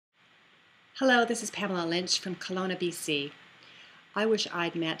Hello, this is Pamela Lynch from Kelowna, BC. I wish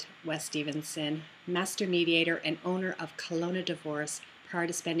I'd met Wes Stevenson, master mediator and owner of Kelowna Divorce, prior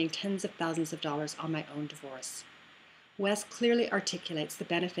to spending tens of thousands of dollars on my own divorce. Wes clearly articulates the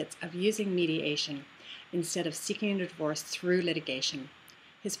benefits of using mediation instead of seeking a divorce through litigation.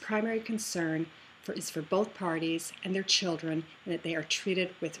 His primary concern is for both parties and their children, and that they are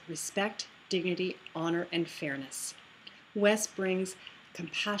treated with respect, dignity, honor, and fairness. Wes brings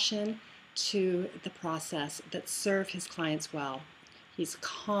compassion to the process that serve his clients well. He's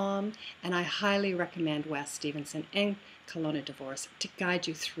calm, and I highly recommend Wes Stevenson and Kelowna Divorce to guide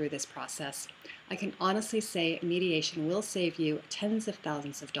you through this process. I can honestly say mediation will save you tens of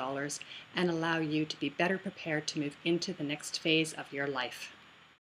thousands of dollars and allow you to be better prepared to move into the next phase of your life.